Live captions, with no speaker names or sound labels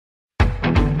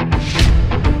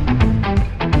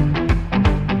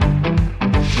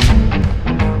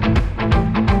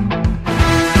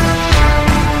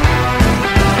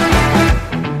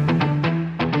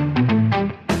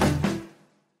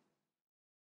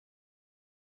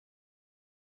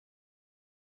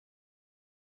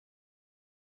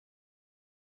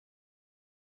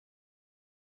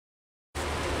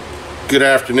Good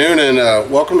afternoon and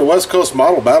welcome to West Coast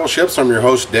Model Battleships. I'm your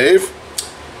host Dave.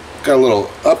 Got a little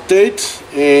update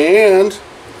and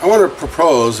I want to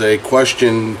propose a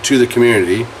question to the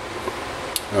community.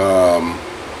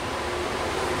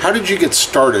 How did you get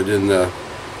started in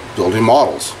building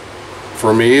models?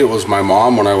 For me, it was my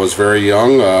mom when I was very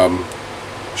young.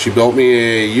 She built me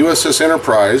a USS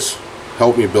Enterprise,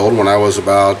 helped me build when I was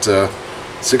about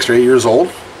 6 or 8 years old,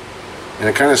 and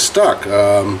it kind of stuck.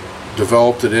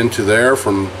 Developed it into there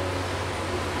from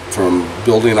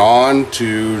building on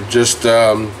to just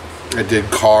I did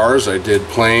cars, I did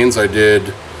planes, I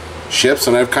did ships,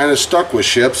 and I've kind of stuck with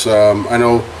ships. I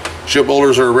know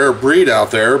shipbuilders are a rare breed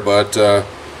out there, but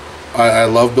I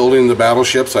love building the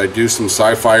battleships. I do some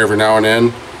sci-fi every now and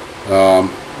then,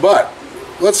 but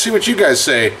let's see what you guys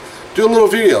say. Do a little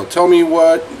video. Tell me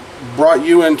what brought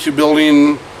you into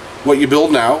building what you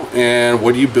build now, and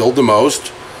what do you build the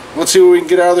most. Let's see what we can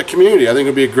get out of the community. I think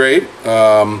it'll be great.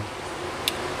 Had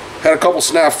a couple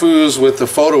snafus with the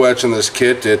photo etch in this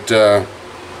kit. It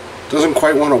doesn't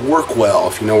quite want to work well,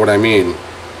 if you know what I mean.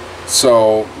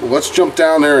 So let's jump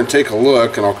down there and take a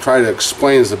look, and I'll try to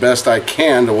explain as the best I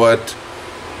can to what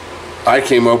I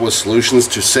came up with solutions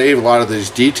to save a lot of these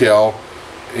detail,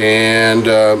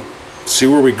 and see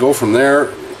where we go from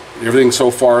there. Everything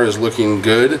so far is looking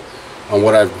good on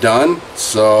what I've done.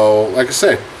 So like I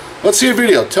say, let's see a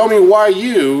video. Tell me why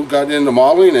you got into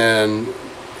modeling and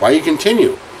why you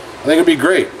continue. I think it'd be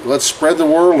great. Let's spread the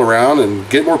world around and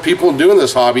get more people doing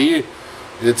this hobby.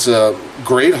 It's a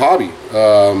great hobby.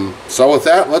 So with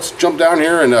that, let's jump down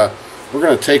here and we're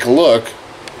going to take a look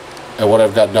at what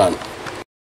I've got done.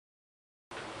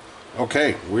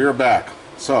 Okay, we are back.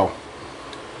 So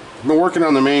I've been working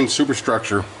on the main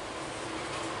superstructure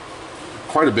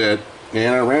quite a bit,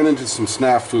 and I ran into some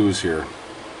snafus here.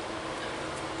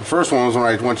 The first one was when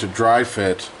I went to dry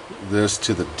fit this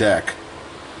to the deck.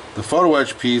 The photo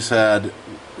etch piece there's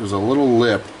a little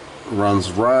lip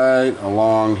runs right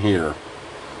along here,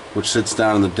 which sits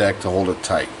down in the deck to hold it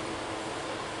tight.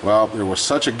 Well, there was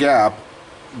such a gap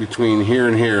between here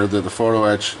and here that the photo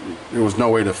etch, there was no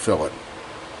way to fill it.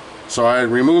 So I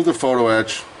removed the photo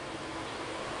etch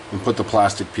and put the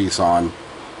plastic piece on,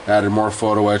 added more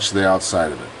photo etch to the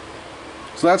outside of it.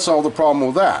 So that solved the problem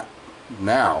with that.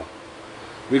 Now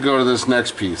we go to this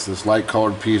next piece, this light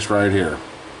colored piece right here.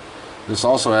 This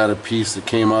also had a piece that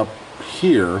came up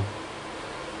here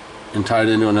and tied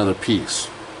into another piece.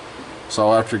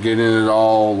 So after getting it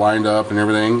all lined up and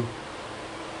everything,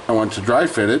 I went to dry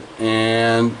fit it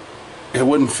and it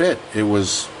wouldn't fit. It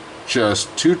was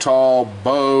just too tall,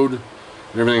 bowed,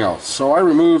 and everything else. So I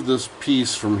removed this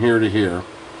piece from here to here,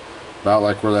 about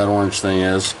like where that orange thing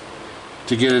is,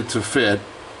 to get it to fit,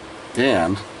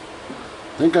 and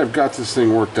I think I've got this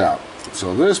thing worked out.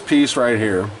 So this piece right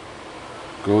here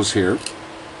goes here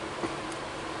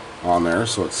on there,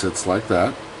 so it sits like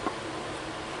that,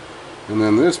 and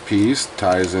then this piece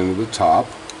ties into the top.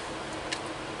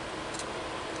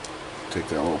 Take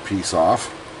that little piece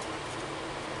off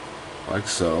like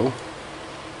so,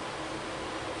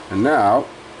 and now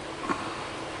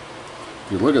if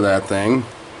you look at that thing,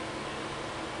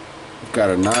 you've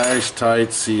got a nice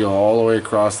tight seal all the way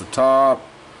across the top,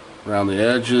 around the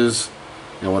edges.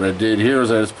 And what I did here is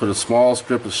I just put a small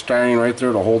strip of styrene right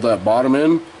there to hold that bottom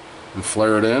in and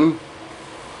flare it in.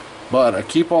 But I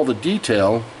keep all the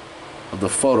detail of the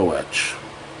photo etch,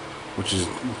 which is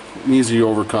easy to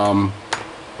overcome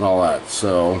and all that.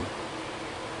 So,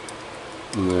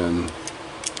 and then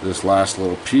this last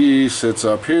little piece sits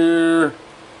up here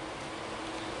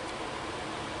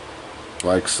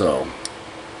like so.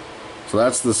 So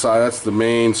that's the side, that's the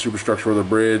main superstructure where the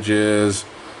bridge is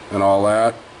and all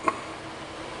that.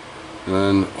 And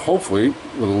then hopefully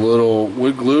with a little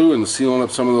wood glue and sealing up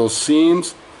some of those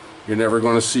seams, you're never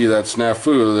going to see that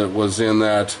snafu that was in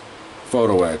that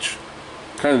photo etch.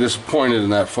 Kind of disappointed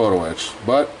in that photo etch,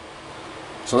 but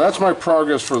so that's my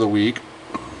progress for the week.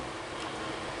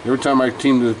 Every time I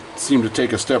seem to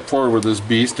take a step forward with this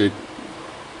beast, it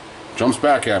jumps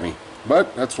back at me.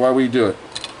 But that's why we do it.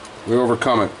 We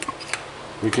overcome it.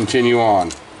 We continue on.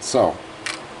 So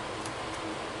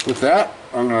with that,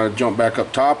 I'm going to jump back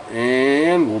up top,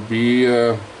 and we'll be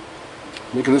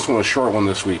making this one a short one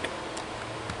this week.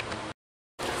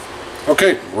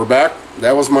 Okay, we're back.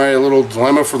 That was my little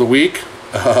dilemma for the week.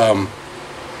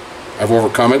 I've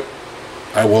overcome it.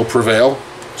 I will prevail,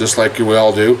 just like we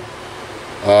all do.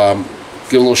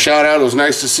 Give a little shout out. It was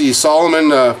nice to see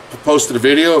Solomon posted a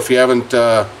video. If you haven't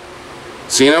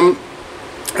seen him,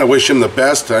 I wish him the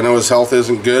best. I know his health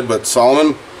isn't good, but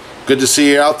Solomon, good to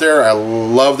see you out there. I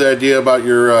love the idea about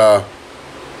your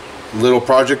little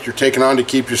project you're taking on to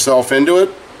keep yourself into it.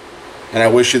 and I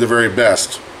wish you the very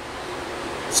best.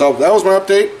 So that was my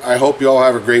update. I hope you all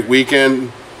have a great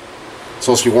weekend. It's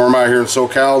supposed to be warm out here in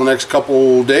SoCal the next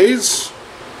couple days,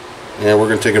 and we're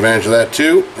going to take advantage of that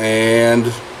too. And I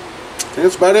think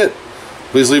that's about it.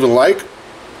 Please leave a like,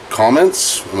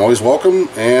 comments, I'm always welcome,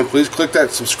 and please click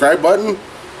that subscribe button.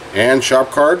 And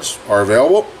shop cards are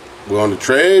available. Willing to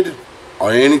trade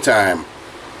anytime.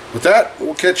 With that,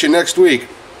 we'll catch you next week.